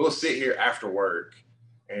 We'll sit here after work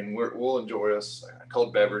and we'll enjoy us a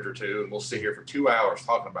cold beverage or two, and we'll sit here for 2 hours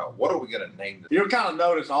talking about what are we going to name this. You'll kind of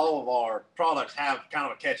notice all of our products have kind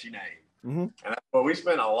of a catchy name. Mm-hmm. And well, we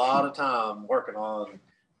spend a lot of time working on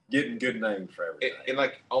getting good names for everything. And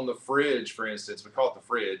like on the fridge, for instance, we call it the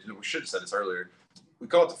fridge, and we should have said this earlier. We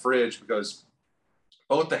call it the fridge because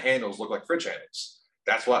both the handles look like fridge handles.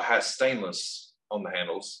 That's why it has stainless on the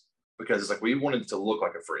handles, because it's like we wanted it to look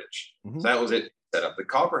like a fridge. Mm-hmm. So that was it set up. The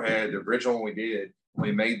Copperhead, the original one we did,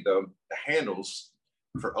 we made the handles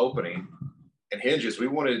for opening and hinges. We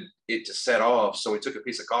wanted it to set off, so we took a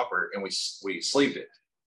piece of copper and we sleeved it.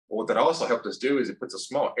 Well, what that also helped us do is it puts a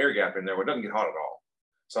small air gap in there where it doesn't get hot at all.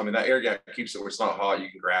 So I mean that air gap keeps it where it's not hot. You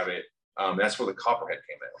can grab it. That's where the Copperhead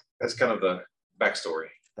came out. That's kind of the backstory.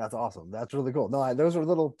 That's awesome. That's really cool. No, those are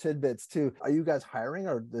little tidbits too. Are you guys hiring,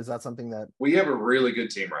 or is that something that we have a really good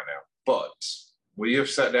team right now? But we have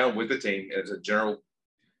sat down with the team and it's a general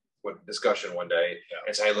discussion one day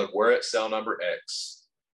and say, hey, look, we're at cell number X.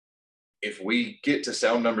 If we get to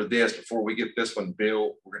cell number this before we get this one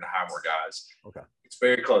built, we're going to hire more guys. Okay. It's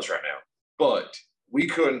very close right now. But we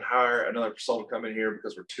couldn't hire another consultant to come in here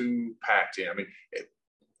because we're too packed in. I mean,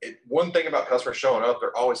 one thing about customers showing up,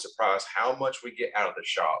 they're always surprised how much we get out of the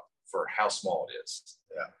shop for how small it is.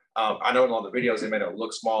 Yeah. I know in all the videos, they made it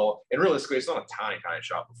look small. And realistically, it's not a tiny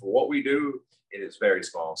shop. But for what we do, it is very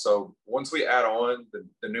small. So once we add on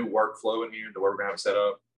the new workflow in here, the way we're going to have it set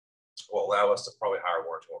up, will allow us to probably hire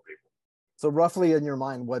one or two more people. So roughly in your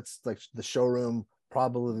mind, what's like the showroom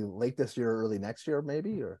probably late this year, early next year,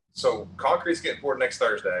 maybe? Or so concrete's getting poured next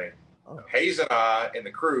Thursday. Oh. Hayes and I and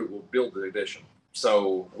the crew will build the addition.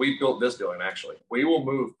 So we built this building, actually. We will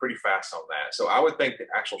move pretty fast on that. So I would think the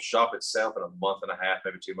actual shop itself in a month and a half,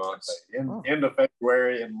 maybe 2 months. End of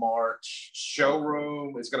February and March.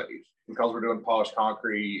 Showroom is going to, because we're doing polished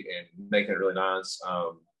concrete and making it really nice,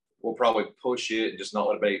 we'll probably push it and just not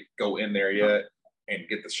let anybody go in there yet and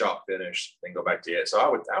get the shop finished and go back to it. So I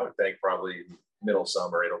would think probably middle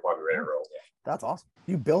summer, it'll probably be ready to roll. That's awesome.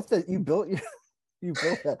 You built it. You built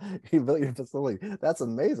your facility. That's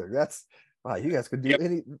amazing. Wow, you guys could do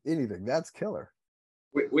anything. That's killer.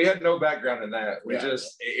 We had no background in that.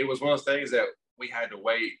 It was one of those things that we had to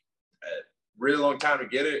wait a really long time to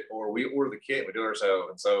get it, or we order the kit and we do it ourselves.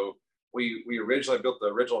 And so we originally built the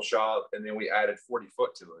original shop, and then we added 40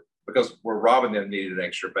 foot to it because where Rob and them needed an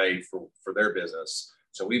extra bay for their business.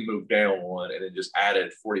 So we moved down one and then just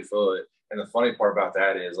added 40 foot. And the funny part about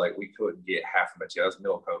that is like we couldn't get half of it. That's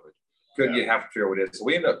middle of COVID. Couldn't get half of material we did. So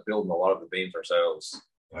we ended up building a lot of the beams ourselves.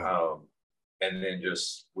 Wow. And then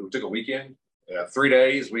we took a weekend. 3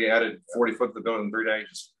 days. We added 40 foot to the building in 3 days.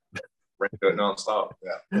 Just ran to it nonstop.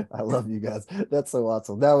 Yeah. I love you guys. That's so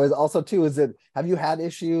awesome. Now is also too, have you had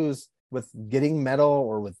issues with getting metal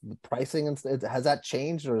or with pricing and stuff? Has that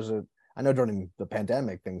changed, or is it? I know during the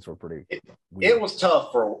pandemic things were pretty weird. It was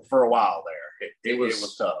tough for a while there. It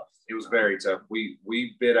was tough. It was very tough.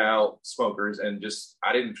 We bid out smokers, and just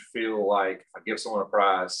I didn't feel like if I give someone a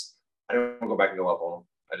price, I don't want to go back and go up on them.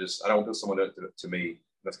 I don't want someone to me.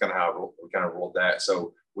 That's kind of how we kind of rolled that.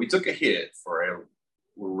 So we took a hit for a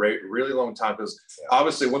really long time because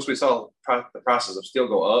obviously once we saw the prices of steel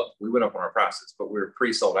go up, we went up on our prices, but we were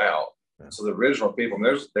pre-sold out. Yeah. So the original people,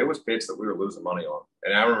 there was pits that we were losing money on.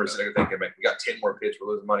 And I remember sitting there thinking, man, we got 10 more pits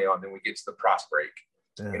we're losing money on, then we get to the price break.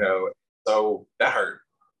 Yeah. So that hurt.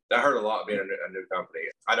 That hurt a lot being a new company.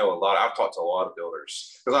 I know I've talked to a lot of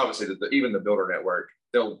builders because obviously even the builder network,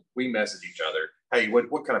 we message each other. Hey,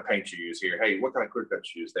 what kind of paint you use here? Hey, what kind of clear cut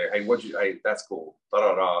you use there? Hey, that's cool.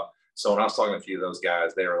 So when I was talking to a few of those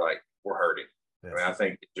guys, they were like, we're hurting. Yes. I mean, I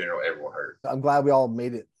think in general, everyone hurt. I'm glad we all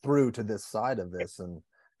made it through to this side of this. And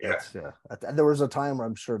there was a time where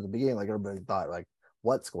I'm sure at the beginning, like everybody thought like,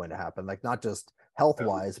 what's going to happen? Like not just health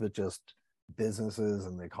wise, but just businesses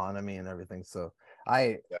and the economy and everything. So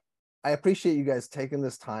I appreciate you guys taking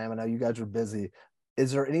this time. I know you guys are busy.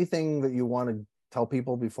 Is there anything that you want to tell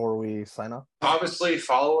people before we sign off? Obviously,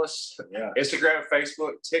 follow us. Yeah. Instagram,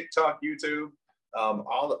 Facebook, TikTok, YouTube,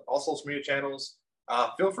 all social media channels.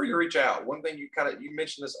 Feel free to reach out. One thing you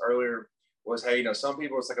mentioned this earlier was, hey, some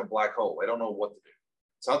people, it's like a black hole. They don't know what to do.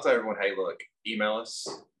 So I'll tell everyone, hey, look, email us,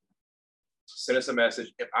 send us a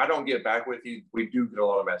message. If I don't get back with you, we do get a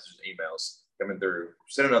lot of messages, emails coming through.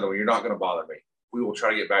 Send another one. You're not going to bother me. We will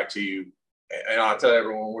try to get back to you. And I'll tell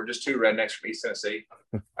everyone, we're just two rednecks from East Tennessee.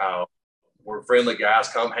 We're friendly guys.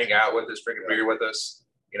 Come hang out with us, drink a beer with us.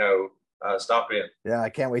 Stop in. Yeah, I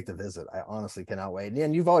can't wait to visit. I honestly cannot wait.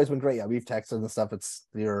 And you've always been great. Yeah, we've texted and stuff. It's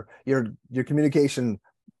your communication,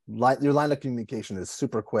 your line of communication is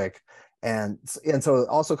super quick. And so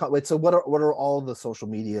also, wait. So what are all the social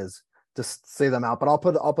medias? Just say them out. But I'll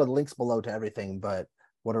put links below to everything. But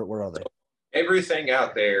what are they? Everything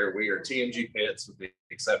out there, we are TMG Pits, with the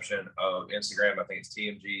exception of Instagram. I think it's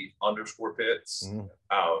TMG_Pits. Mm-hmm.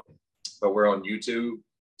 But we're on YouTube,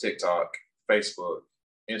 TikTok, Facebook,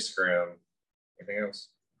 Instagram. Anything else?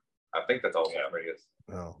 I think that's all we have.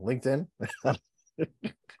 Oh, LinkedIn? Not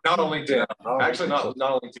on LinkedIn. Actually, not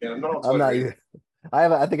on LinkedIn. I'm not on Twitter.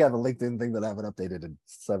 I think I have a LinkedIn thing that I haven't updated in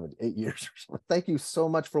 7-8 years or something. Thank you so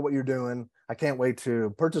much for what you're doing. I can't wait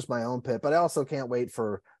to purchase my own pit, but I also can't wait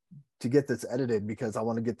to get this edited, because I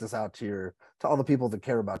want to get this out to all the people that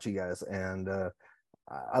care about you guys. And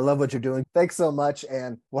I love what you're doing. Thanks so much.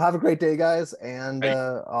 And we'll have a great day, guys. And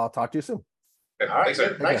I'll talk to you soon. All right.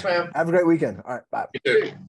 Thanks, man. Have a great weekend. All right. Bye. You too.